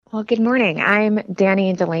Well, good morning. I'm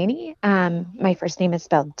Danny Delaney. My first name is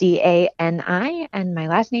spelled Dani, and my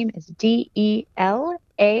last name is Delaini. And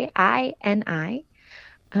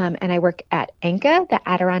I work at ANCA, the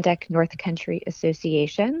Adirondack North Country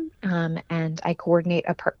Association, and I coordinate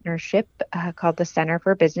a partnership called the Center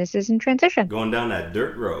for Businesses in Transition. Going down that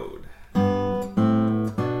dirt road.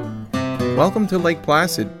 Welcome to Lake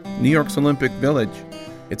Placid, New York's Olympic Village.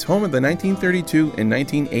 It's home of the 1932 and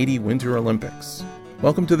 1980 Winter Olympics.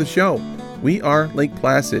 Welcome to the show. We are Lake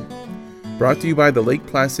Placid. Brought to you by the Lake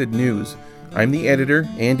Placid News. I'm the editor,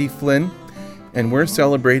 Andy Flynn, and we're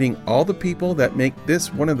celebrating all the people that make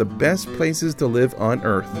this one of the best places to live on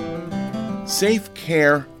Earth. Safe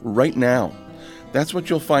care right now. That's what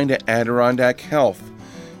you'll find at Adirondack Health.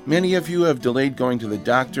 Many of you have delayed going to the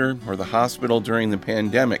doctor or the hospital during the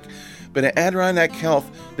pandemic, but at Adirondack Health,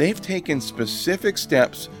 they've taken specific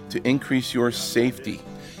steps to increase your safety,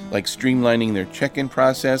 like streamlining their check-in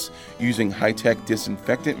process, using high-tech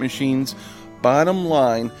disinfectant machines. Bottom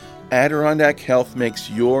line, Adirondack Health makes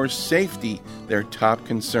your safety their top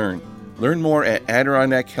concern. Learn more at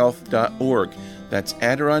adirondackhealth.org. That's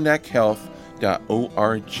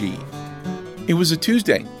adirondackhealth.org. It was a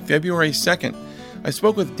Tuesday, February 2nd. I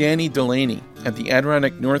spoke with Dani Delaney at the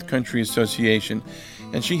Adirondack North Country Association,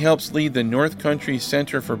 and she helps lead the North Country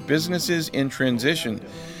Center for Businesses in Transition.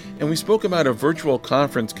 And we spoke about a virtual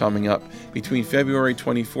conference coming up between February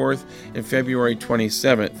 24th and February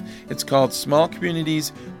 27th. It's called Small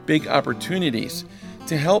Communities, Big Opportunities,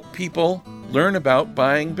 to help people learn about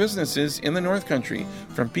buying businesses in the North Country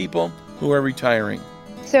from people who are retiring.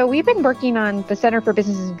 So we've been working on the Center for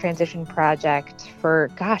Businesses in Transition project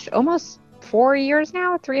for, almost 4 years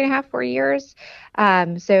now, 3.5, 4 years.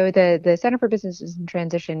 So the Center for Businesses in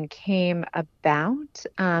Transition came about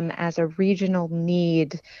as a regional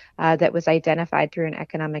need that was identified through an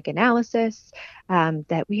economic analysis,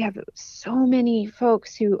 that we have so many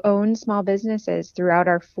folks who own small businesses throughout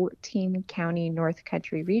our 14-county North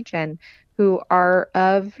Country region who are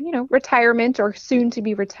of, retirement or soon to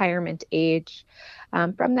be retirement age.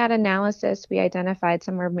 From that analysis, we identified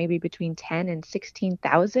somewhere maybe between 10 and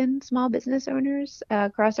 16,000 small business owners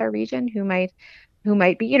across our region who might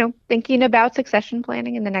be, thinking about succession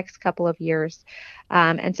planning in the next couple of years.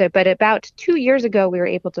 But about 2 years ago, we were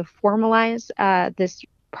able to formalize this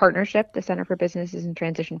partnership, the Center for Businesses in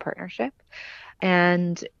Transition Partnership,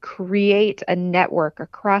 and create a network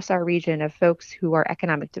across our region of folks who are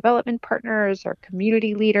economic development partners or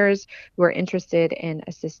community leaders who are interested in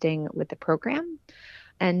assisting with the program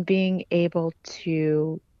and being able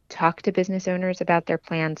to talk to business owners about their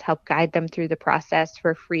plans, help guide them through the process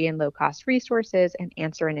for free and low-cost resources, and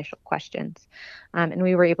answer initial questions. And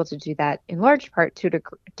we were able to do that in large part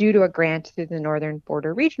due to a grant through the Northern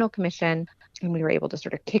Border Regional Commission, and we were able to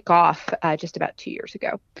sort of kick off just about 2 years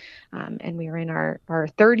ago. And we are in our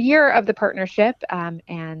third year of the partnership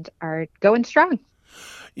and are going strong.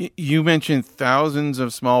 You mentioned thousands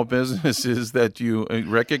of small businesses that you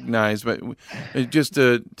recognize, but just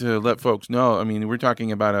to let folks know, I mean, we're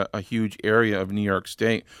talking about a huge area of New York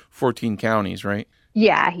State, 14 counties, right?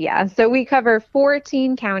 Yeah. So we cover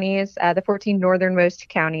 14 counties, the 14 northernmost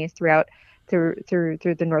counties throughout through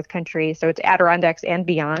the North Country. So it's Adirondacks and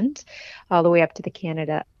beyond, all the way up to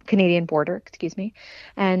the Canadian border,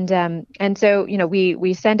 And so,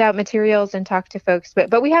 we send out materials and talk to folks,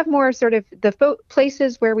 but we have more sort of the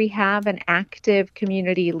places where we have an active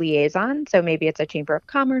community liaison. So maybe it's a Chamber of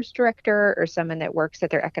Commerce director or someone that works at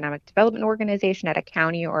their economic development organization at a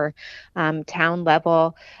county or town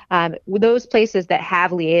level. Those places that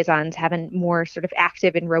have liaisons have a more sort of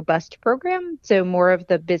active and robust program. So more of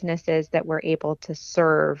the businesses that we're able to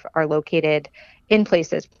serve are located in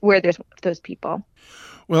places where there's those people.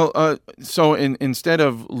 Well, so instead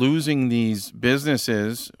of losing these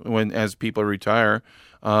businesses as people retire,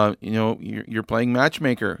 you're playing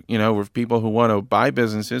matchmaker, with people who want to buy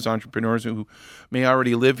businesses, entrepreneurs who may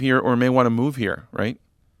already live here or may want to move here, right?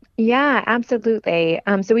 Yeah, absolutely.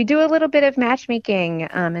 So we do a little bit of matchmaking,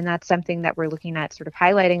 and that's something that we're looking at sort of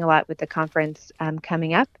highlighting a lot with the conference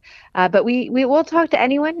coming up. But we will talk to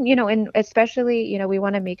anyone, and especially, we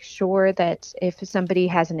want to make sure that if somebody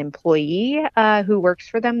has an employee who works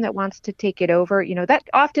for them that wants to take it over, that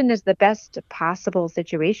often is the best possible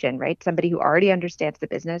situation, right? Somebody who already understands the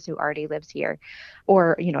business, who already lives here,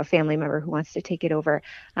 or, a family member who wants to take it over.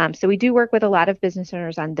 So we do work with a lot of business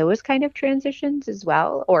owners on those kind of transitions as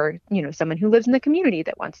well, or someone who lives in the community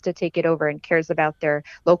that wants to take it over and cares about their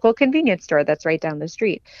local convenience store that's right down the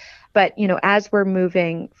street. But, as we're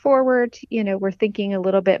moving forward, we're thinking a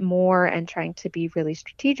little bit more and trying to be really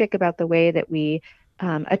strategic about the way that we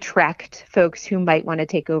attract folks who might want to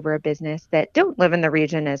take over a business that don't live in the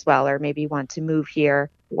region as well, or maybe want to move here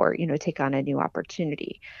or, take on a new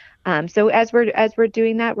opportunity. So as we're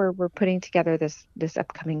doing that, we're putting together this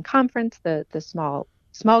upcoming conference, the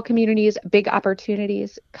Small Communities, Big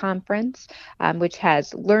Opportunities Conference, which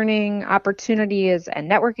has learning opportunities and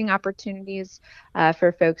networking opportunities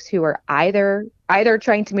for folks who are either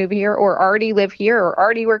trying to move here or already live here or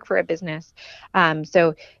already work for a business.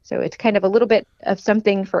 So it's kind of a little bit of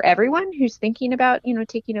something for everyone who's thinking about,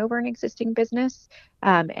 taking over an existing business,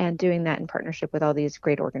 and doing that in partnership with all these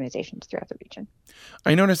great organizations throughout the region.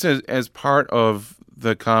 I noticed as part of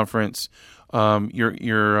the conference,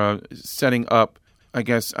 you're setting up, I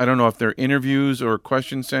guess, I don't know if they're interviews or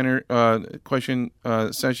question sessions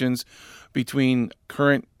between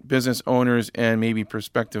current business owners and maybe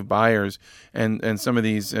prospective buyers. And some of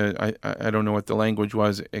these, I don't know what the language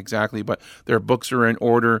was exactly, but their books are in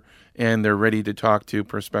order and they're ready to talk to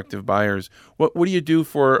prospective buyers. What do you do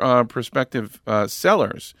for prospective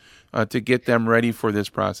sellers to get them ready for this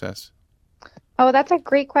process? Oh, that's a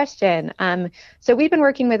great question. So we've been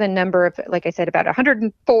working with a number of, like I said, about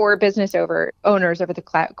 104 business owners over the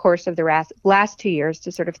course of the last 2 years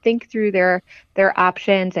to sort of think through their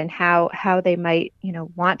options and how they might,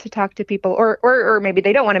 want to talk to people, or maybe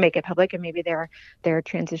they don't want to make it public, and maybe they're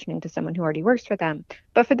transitioning to someone who already works for them.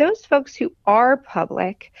 But for those folks who are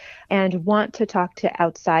public and want to talk to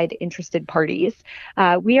outside interested parties,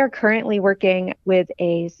 we are currently working with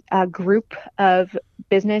a group of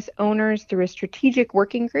business owners through a strategic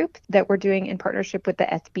working group that we're doing in partnership with the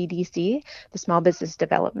SBDC, the Small Business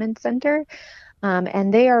Development Center.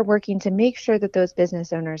 And they are working to make sure that those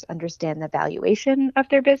business owners understand the valuation of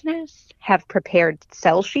their business, have prepared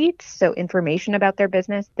sell sheets, so information about their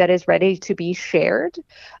business that is ready to be shared,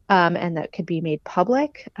 and that could be made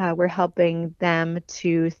public. We're helping them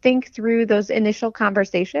to think through those initial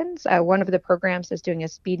conversations. One of the programs is doing a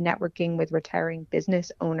speed networking with retiring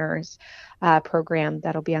business owners program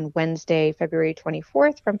that'll be on Wednesday, February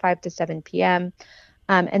 24th from 5 to 7 p.m.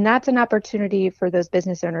 And that's an opportunity for those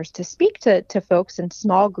business owners to speak to folks in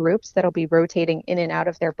small groups that'll be rotating in and out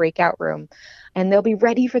of their breakout room. And they'll be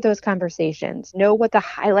ready for those conversations, know what the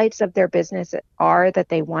highlights of their business are that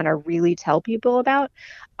they want to really tell people about,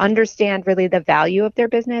 understand really the value of their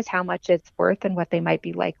business, how much it's worth, and what they might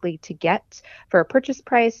be likely to get for a purchase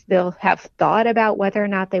price. They'll have thought about whether or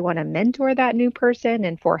not they want to mentor that new person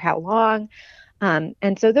and for how long.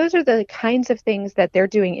 And so those are the kinds of things that they're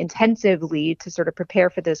doing intensively to sort of prepare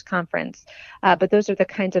for this conference. But those are the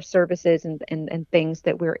kinds of services and things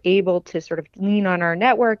that we're able to sort of lean on our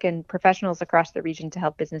network and professionals across the region to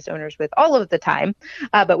help business owners with all of the time.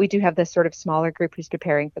 But we do have this sort of smaller group who's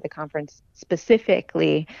preparing for the conference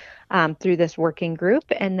specifically through this working group.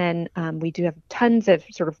 And then we do have tons of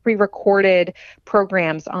sort of pre-recorded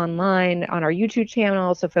programs online on our YouTube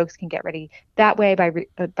channel, so folks can get ready that way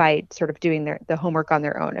by sort of doing the homework on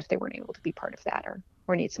their own if they weren't able to be part of that or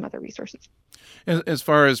need some other resources. As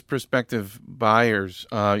far as prospective buyers,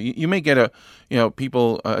 you may get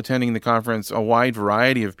people attending the conference, a wide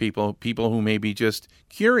variety of people who may be just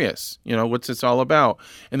curious, what's this all about?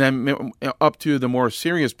 And then up to the more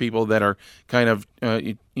serious people that are kind of,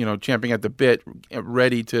 champing at the bit,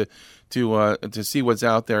 ready to see what's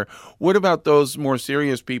out there. What about those more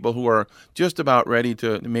serious people who are just about ready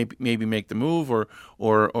to maybe make the move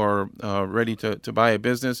or ready to buy a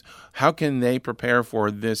business? How can they prepare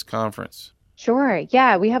for this conference? Sure.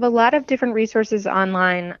 Yeah, we have a lot of different resources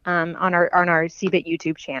online on our CBIT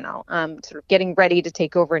YouTube channel, sort of getting ready to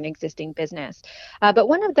take over an existing business. But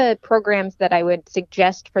one of the programs that I would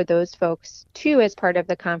suggest for those folks too, as part of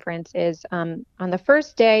the conference, is on the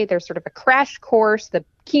first day there's sort of a crash course, the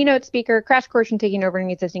keynote speaker crash course in taking over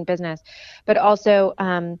an existing business, but also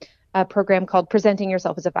a program called Presenting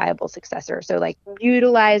Yourself as a Viable Successor. So like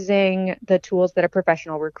utilizing the tools that a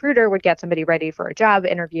professional recruiter would get somebody ready for a job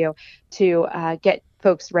interview to get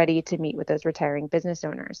folks ready to meet with those retiring business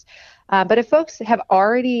owners. But if folks have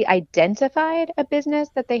already identified a business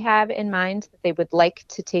that they have in mind that they would like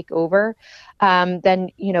to take over, then,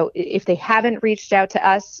 if they haven't reached out to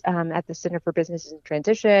us at the Center for Business in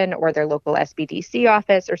Transition or their local SBDC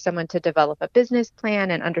office or someone to develop a business plan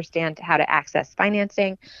and understand how to access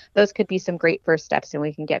financing, those could be some great first steps, and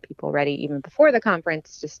we can get people ready even before the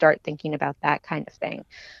conference to start thinking about that kind of thing.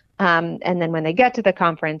 And then when they get to the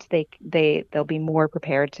conference, they'll be more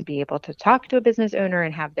prepared to be able to talk to a business owner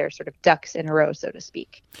and have their sort of ducks in a row, so to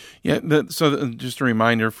speak. Yeah. Just a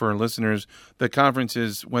reminder for listeners, the conference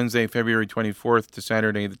is Wednesday, February 24th to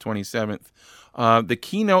Saturday, the 27th. The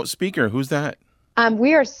keynote speaker, who's that?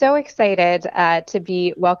 We are so excited to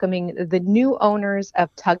be welcoming the new owners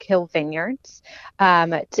of Tug Hill Vineyards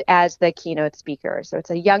as the keynote speaker. So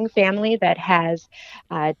it's a young family that has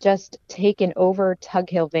just taken over Tug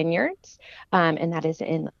Hill Vineyards, and that is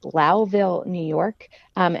in Lowville, New York.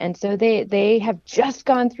 And so they have just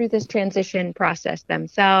gone through this transition process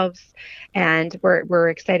themselves, and we're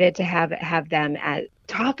excited to have them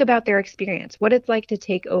talk about their experience, what it's like to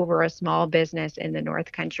take over a small business in the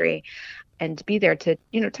North Country, and be there to,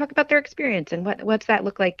 talk about their experience and what's that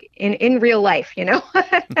look like in real life.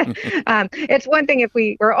 It's one thing if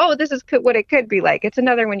this is what it could be like. It's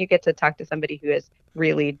another when you get to talk to somebody who has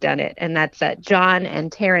really done it. And that's John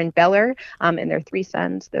and Taryn Beller and their 3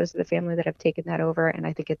 sons. Those are the family that have taken that over. And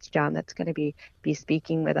I think it's John that's going to be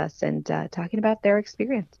speaking with us and talking about their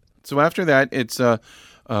experience. So after that, it's a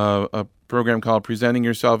program called Presenting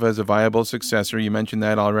Yourself as a Viable Successor. You mentioned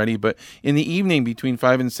that already. But in the evening between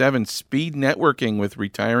 5 and 7, speed networking with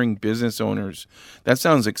retiring business owners. That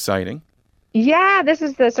sounds exciting. Yeah, this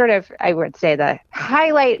is the sort of, I would say, the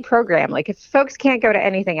highlight program. Like if folks can't go to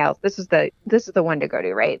anything else, this is the one to go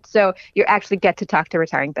to, right? So you actually get to talk to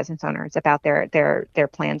retiring business owners about their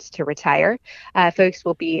plans to retire. Folks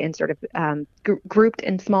will be in sort of grouped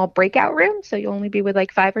in small breakout rooms. So you'll only be with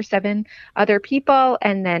like 5 or 7 other people.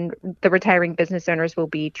 And then the retiring business owners will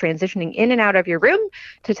be transitioning in and out of your room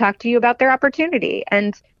to talk to you about their opportunity.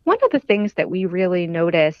 And one of the things that we really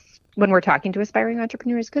notice when we're talking to aspiring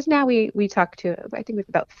entrepreneurs, because now we talk to, I think we have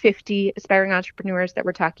about 50 aspiring entrepreneurs that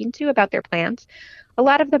we're talking to about their plans. A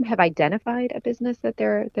lot of them have identified a business that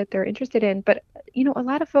they're interested in, but a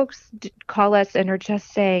lot of folks call us and are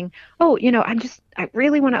just saying, oh, I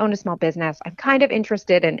really want to own a small business. I'm kind of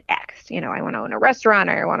interested in X. I want to own a restaurant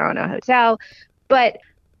or I want to own a hotel, but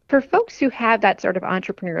for folks who have that sort of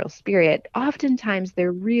entrepreneurial spirit, oftentimes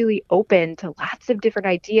they're really open to lots of different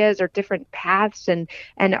ideas or different paths and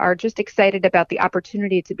are just excited about the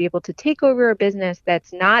opportunity to be able to take over a business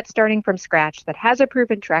that's not starting from scratch, that has a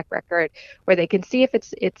proven track record, where they can see if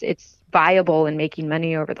it's viable and making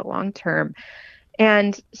money over the long term.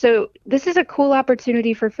 And so this is a cool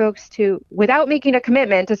opportunity for folks to, without making a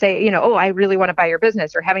commitment to say, I really want to buy your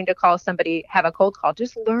business, or having to call somebody, have a cold call,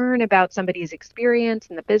 just learn about somebody's experience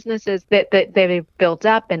and the businesses that they've built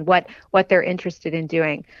up and what they're interested in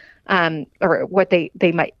doing, or what they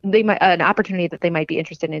might an opportunity that they might be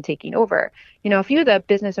interested in taking over. A few of the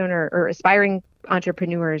business owner or aspiring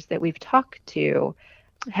entrepreneurs that we've talked to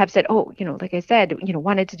have said, like I said,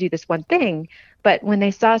 wanted to do this one thing, but when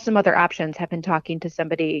they saw some other options, have been talking to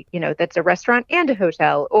somebody, that's a restaurant and a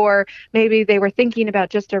hotel, or maybe they were thinking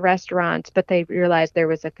about just a restaurant, but they realized there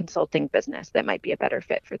was a consulting business that might be a better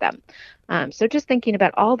fit for them. So just thinking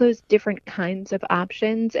about all those different kinds of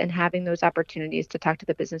options and having those opportunities to talk to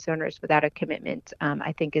the business owners without a commitment,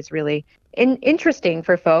 I think is really interesting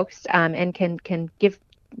for folks, and can give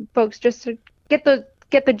folks just to get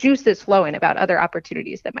the juices flowing about other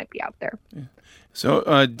opportunities that might be out there. Yeah.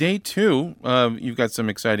 So day 2, you've got some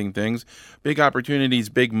exciting things, big opportunities,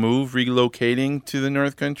 big move, relocating to the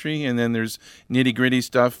North Country. And then there's nitty gritty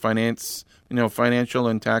stuff, financial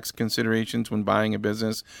and tax considerations when buying a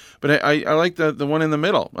business. But I like the one in the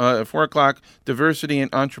middle, 4 o'clock, diversity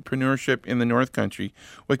and entrepreneurship in the North Country.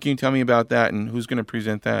 What can you tell me about that, and who's going to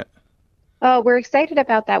present that? Oh, we're excited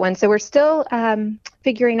about that one. So we're still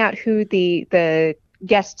figuring out who the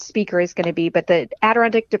guest speaker is going to be, but the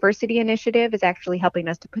Adirondack Diversity Initiative is actually helping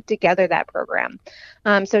us to put together that program.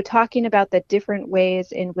 So talking about the different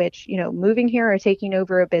ways in which, moving here or taking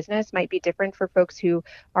over a business might be different for folks who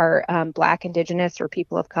are Black, Indigenous, or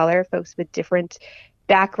people of color, folks with different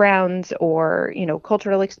backgrounds or,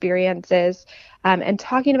 cultural experiences, and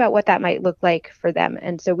talking about what that might look like for them.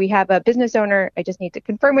 And so we have a business owner, I just need to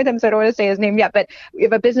confirm with him, so I don't want to say his name yet, but we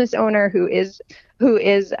have a business owner who is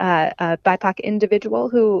a BIPOC individual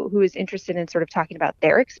who is interested in sort of talking about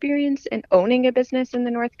their experience in owning a business in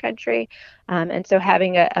the North Country. And so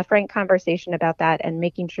having a frank conversation about that and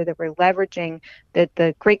making sure that we're leveraging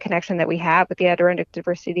the great connection that we have with the Adirondack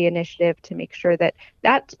Diversity Initiative to make sure that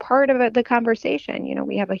that's part of the conversation.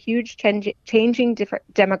 We have a huge changing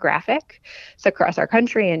different demographic across our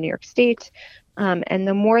country and New York State. And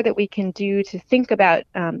the more that we can do to think about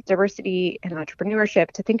diversity and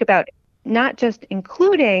entrepreneurship, to think about not just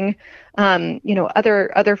including,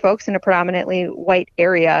 other folks in a predominantly white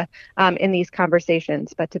area in these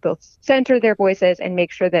conversations, but to both center their voices and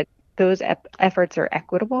make sure that those efforts are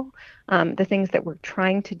equitable. The things that we're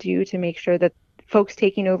trying to do to make sure that folks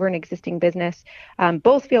taking over an existing business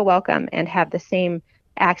both feel welcome and have the same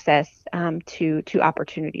access to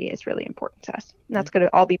opportunity is really important to us. And that's going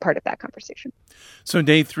to all be part of that conversation. So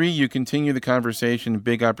day 3, you continue the conversation,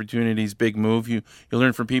 big opportunities, big move. You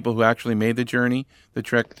learn from people who actually made the journey, the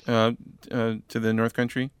trek to the North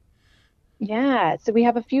Country. Yeah, so we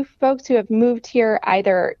have a few folks who have moved here,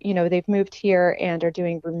 either, they've moved here and are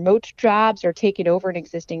doing remote jobs or taking over an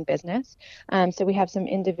existing business. So we have some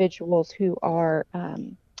individuals who are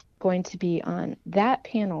going to be on that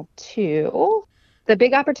panel too. The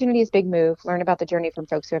big opportunity is big move. Learn about the journey from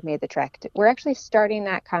folks who have made the trek. We're actually starting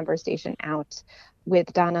that conversation out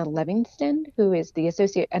with Donna Livingston, who is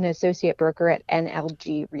an associate broker at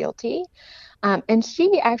NLG Realty. And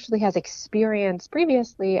she actually has experience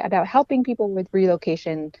previously about helping people with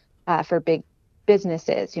relocation for big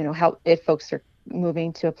businesses, help if folks are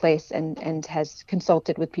moving to a place and has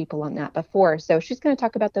consulted with people on that before. So she's going to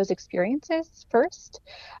talk about those experiences first,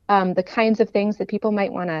 the kinds of things that people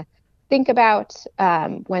might want to think about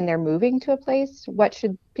when they're moving to a place. What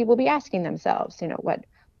should people be asking themselves?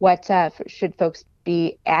 What should folks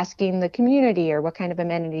be asking the community, or what kind of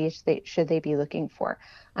amenities should they be looking for?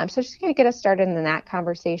 So she's going to get us started in that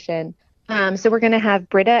conversation. So we're going to have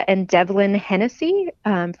Britta and Devlin Hennessy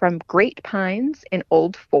from Great Pines in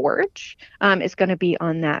Old Forge is going to be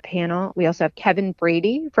on that panel. We also have Kevin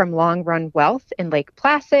Brady from Long Run Wealth in Lake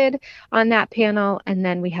Placid on that panel. And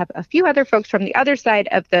then we have a few other folks from the other side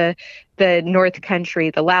of the North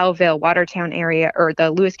Country, the Lowville, Watertown area, or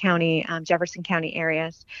the Lewis County, Jefferson County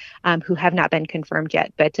areas who have not been confirmed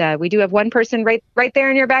yet. But we do have one person right there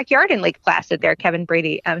in your backyard in Lake Placid there, Kevin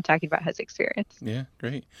Brady, talking about his experience. Yeah,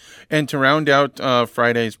 great. And to round out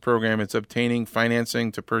Friday's program, it's obtaining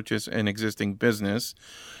financing to purchase an existing business.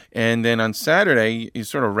 And then on Saturday, you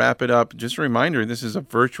sort of wrap it up. Just a reminder, this is a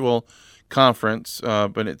virtual conference,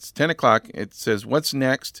 but it's 10 o'clock. It says, what's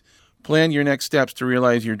next? Plan your next steps to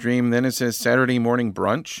realize your dream. Then it says Saturday morning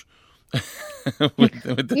brunch.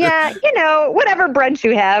 Yeah, whatever brunch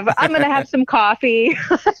you have. I'm going to have some coffee.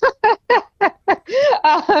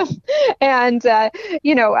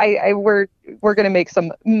 We're going to make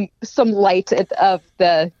some light of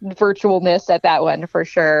the virtualness at that one for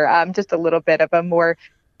sure. Just a little bit of a more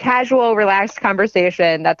casual, relaxed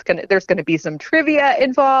conversation. There's going to be some trivia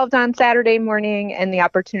involved on Saturday morning, and the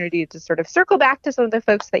opportunity to sort of circle back to some of the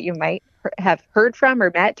folks that you might have heard from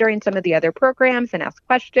or met during some of the other programs and ask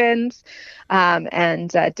questions.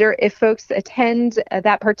 If folks attend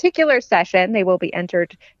that particular session, they will be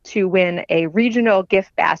entered to win a regional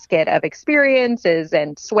gift basket of experiences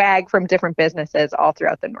and swag from different businesses all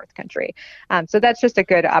throughout the North Country. So that's just a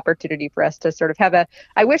good opportunity for us to sort of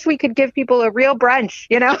I wish we could give people a real brunch,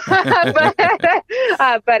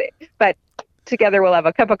 but together we'll have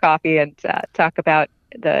a cup of coffee and talk about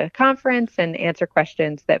the conference and answer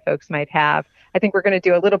questions that folks might have. I think we're going to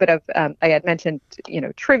do a little bit of, I had mentioned,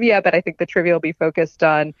 trivia, but I think the trivia will be focused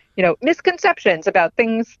on, misconceptions about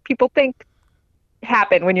things people think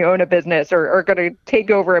happen when you own a business or are going to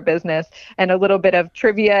take over a business, and a little bit of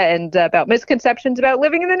trivia and about misconceptions about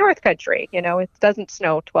living in the North Country. It doesn't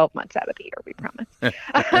snow 12 months out of the year, we promise.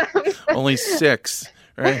 Only 6.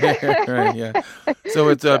 Right, yeah. So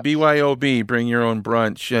it's BYOB, bring your own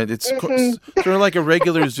brunch. It's sort of like a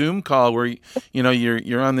regular Zoom call where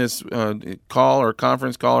you're on this call or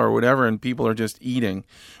conference call or whatever, and people are just eating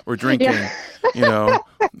or drinking. Yeah.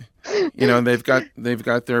 They've got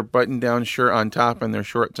their button-down shirt on top and their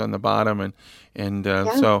shorts on the bottom, and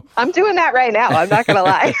so I'm doing that right now. I'm not gonna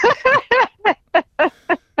lie.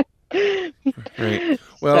 Right.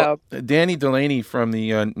 Well, Danny Delaney from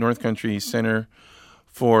the North Country Center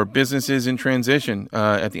for Businesses in Transition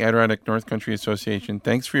at the Adirondack North Country Association.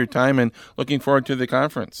 Thanks for your time, and looking forward to the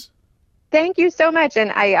conference. Thank you so much.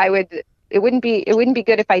 And it wouldn't be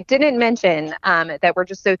good if I didn't mention that we're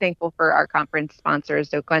just so thankful for our conference sponsors,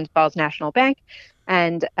 so Glens Falls National Bank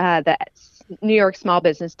and the New York Small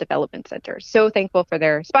Business Development Center. So thankful for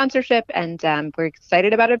their sponsorship, and we're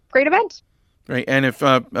excited about a great event. Right. And if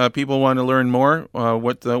people want to learn more,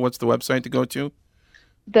 what's the website to go to?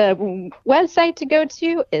 The website to go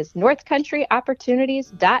to is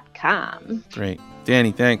northcountryopportunities.com. Great.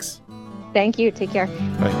 Danny, thanks. Thank you. Take care.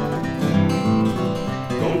 Bye.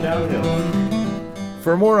 Going downhill.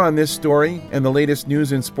 For more on this story and the latest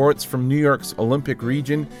news and sports from New York's Olympic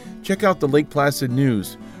region, check out the Lake Placid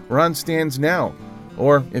News. We're on stands now.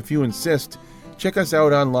 Or, if you insist, check us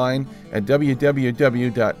out online at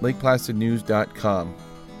www.lakeplacidnews.com.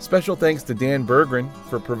 Special thanks to Dan Berggren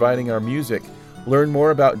for providing our music. Learn more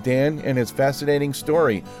about Dan and his fascinating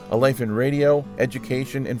story, a life in radio,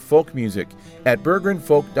 education, and folk music at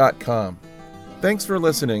berggrenfolk.com. Thanks for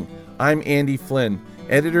listening. I'm Andy Flynn,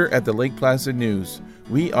 editor at the Lake Placid News.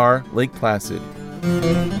 We are Lake Placid.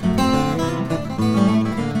 Bye.